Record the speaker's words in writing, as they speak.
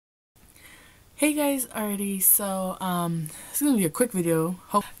Hey guys, alrighty, so this is gonna be a quick video.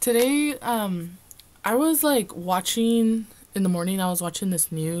 Today, I was like watching in the morning, I was watching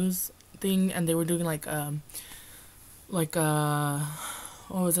this news thing and they were doing like what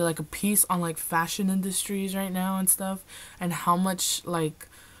was it, like a piece on like fashion industries right now and stuff, and how much like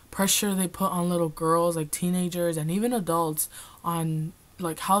pressure they put on little girls, like teenagers and even adults, on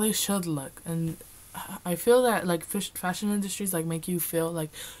like how they should look. And I feel that like fashion industries like make you feel like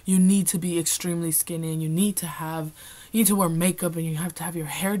you need to be extremely skinny and you need to wear makeup and you have to have your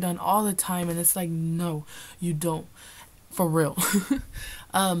hair done all the time, and it's like, no, you don't, for real.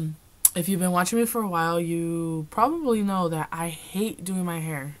 um if you've been watching me for a while, you probably know that I hate doing my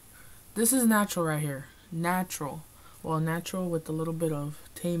hair. This is natural right here. Natural. Well, natural with a little bit of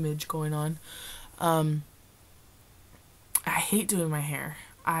tameage going on. Um, I hate doing my hair.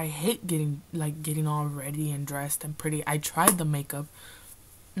 I hate getting all ready and dressed and pretty. I tried the makeup.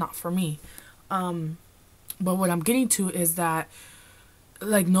 Not for me. Um, but what I'm getting to is that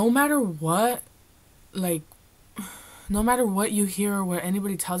like like no matter what you hear or what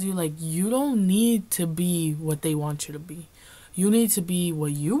anybody tells you, like, you don't need to be what they want you to be. You need to be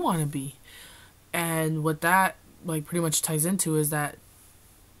what you want to be. And what that like pretty much ties into is that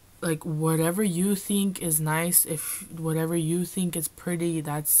like whatever you think is nice, if whatever you think is pretty,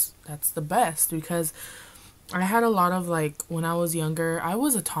 that's the best. Because I had a lot of like, when I was younger, I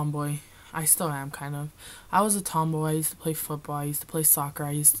was a tomboy. I still am, kind of. I was a tomboy. I used to play football. I used to play soccer. I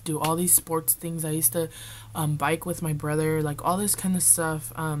used to do all these sports things. I used to bike with my brother, like all this kind of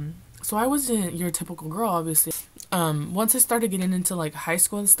stuff. So I wasn't your typical girl, obviously. Once I started getting into like high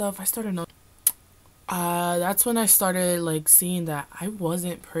school and stuff, I started knowing. That's when I started like seeing that I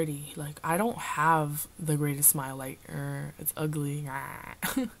wasn't pretty. Like, I don't have the greatest smile. Like, it's ugly. I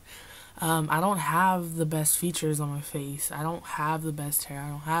don't have the best features on my face. I don't have the best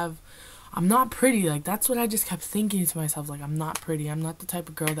hair. I'm not pretty. Like, that's what I just kept thinking to myself. Like, I'm not pretty. I'm not the type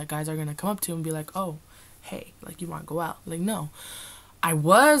of girl that guys are gonna come up to and be like, oh, hey, like, you wanna go out? Like, no. I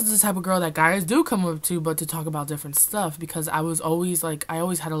was the type of girl that guys do come up to, but to talk about different stuff, because I was always like, I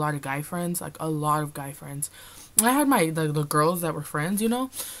always had a lot of guy friends, like a lot of guy friends. I had the girls that were friends,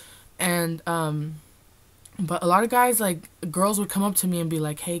 and but a lot of guys, like, girls would come up to me and be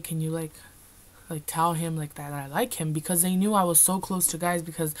like, hey, can you like tell him like that I like him, because they knew I was so close to guys,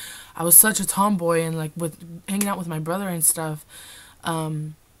 because I was such a tomboy, and like with hanging out with my brother and stuff.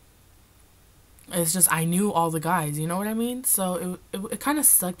 Um, it's just, I knew all the guys, you know what I mean? So it kind of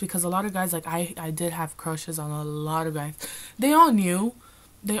sucked, because a lot of guys, like, I did have crushes on a lot of guys. They all knew.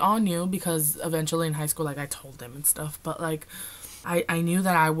 They all knew, because eventually in high school, like, I told them and stuff. But, like, I knew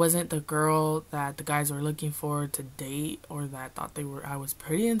that I wasn't the girl that the guys were looking for to date, or that thought I was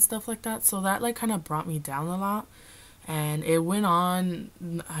pretty and stuff like that. So that, like, kind of brought me down a lot. And it went on.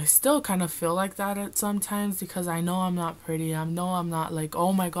 I still kind of feel like that at sometimes, because I know I'm not pretty. I know I'm not like,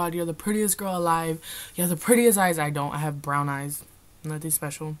 oh my god, you're the prettiest girl alive. You have the prettiest eyes. I don't. I have brown eyes. Nothing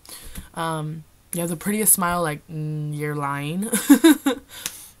special. You have the prettiest smile. Like, you're lying.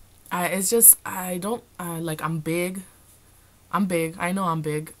 It's just, I don't, like, I'm big. I'm big. I know I'm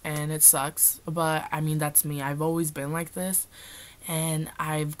big, and it sucks. But, I mean, that's me. I've always been like this. And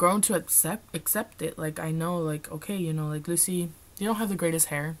I've grown to accept it. Like, I know, like, okay, like, Lucy, you don't have the greatest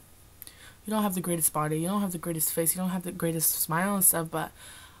hair, you don't have the greatest body, you don't have the greatest face, you don't have the greatest smile and stuff, but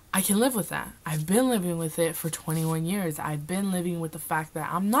I can live with that. I've been living with it for 21 years. I've been living with the fact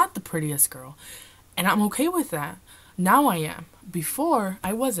that I'm not the prettiest girl, and I'm okay with that. Now I am. Before,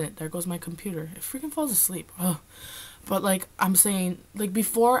 I wasn't. There goes my computer. It freaking falls asleep. Ugh. But, like, I'm saying, like,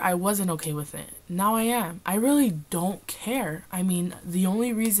 before I wasn't okay with it. Now I am. I really don't care. I mean, the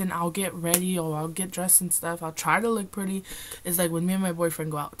only reason I'll get ready or I'll get dressed and stuff, I'll try to look pretty, is like when me and my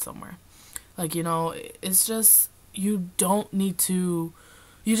boyfriend go out somewhere. Like, it's just, you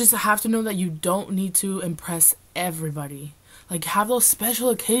just have to know that you don't need to impress everybody. Like, have those special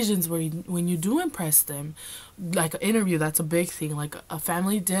occasions where when you do impress them, like an interview, that's a big thing. Like a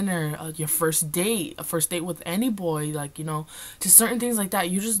family dinner, your first date, a first date with any boy, like, just certain things like that.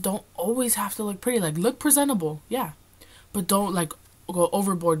 You just don't always have to look pretty. Like, look presentable, yeah, but don't like go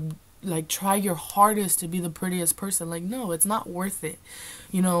overboard. Like, try your hardest to be the prettiest person. Like, no, it's not worth it.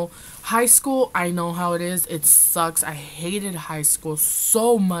 High school, I know how it is. It sucks. I hated high school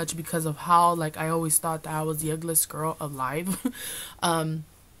so much because of how, like, I always thought that I was the ugliest girl alive.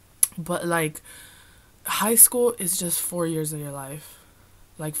 But, like, high school is just 4 years of your life.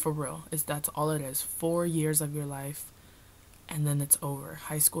 Like, for real. That's all it is. 4 years of your life, and then it's over.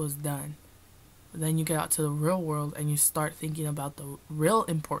 High school is done. Then you get out to the real world and you start thinking about the real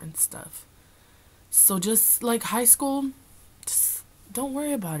important stuff. So just like high school, just don't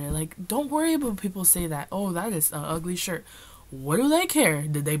worry about it. Like, don't worry about people say that, oh, that is an ugly shirt. What do they care?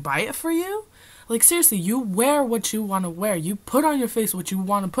 Did they buy it for you? Like, seriously, you wear what you want to wear. You put on your face what you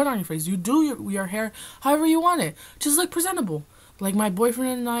want to put on your face. You do your hair however you want it. Just look presentable. Like, my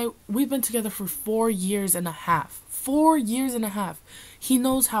boyfriend and I, we've been together for 4 years and a half. 4 years and a half. He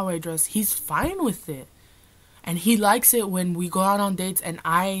knows how I dress. He's fine with it. And he likes it when we go out on dates and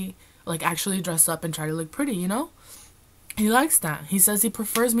I, like, actually dress up and try to look pretty, you know? He likes that. He says he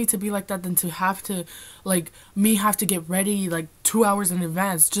prefers me to be like that than to have to, like, me have to get ready, like, 2 hours in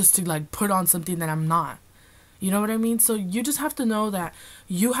advance just to, like, put on something that I'm not. You know what I mean? So you just have to know that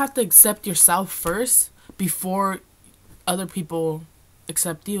you have to accept yourself first before other people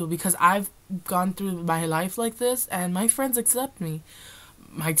accept you. Because I've gone through my life like this and my friends accept me.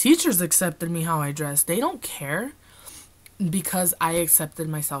 My teachers accepted me how I dress. They don't care because I accepted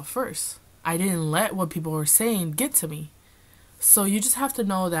myself first. I didn't let what people were saying get to me. So you just have to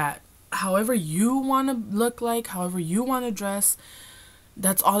know that however you want to look like, however you want to dress,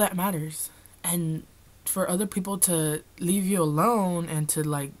 that's all that matters. And for other people to leave you alone and to,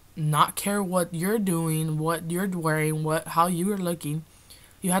 like, not care what you're doing, what you're wearing, how you're looking,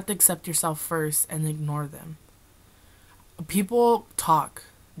 you have to accept yourself first and ignore them. People talk.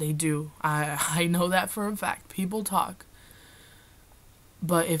 They do. I know that for a fact. People talk.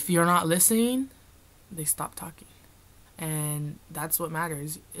 But if you're not listening, they stop talking. And that's what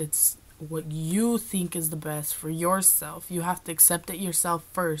matters. It's what you think is the best for yourself. You have to accept it yourself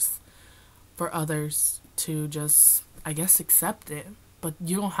first for others to just, I guess, accept it. But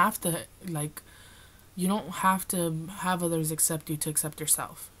you don't have to, like, you don't have to have others accept you to accept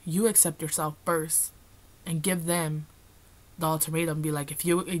yourself. You accept yourself first and give them the ultimatum. Be like, if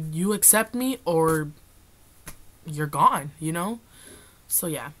you accept me or you're gone, you know? So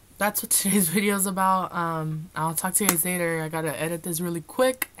yeah. That's what today's video is about. I'll talk to you guys later. I gotta edit this really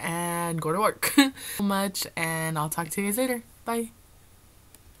quick and go to work. So much, and I'll talk to you guys later. Bye.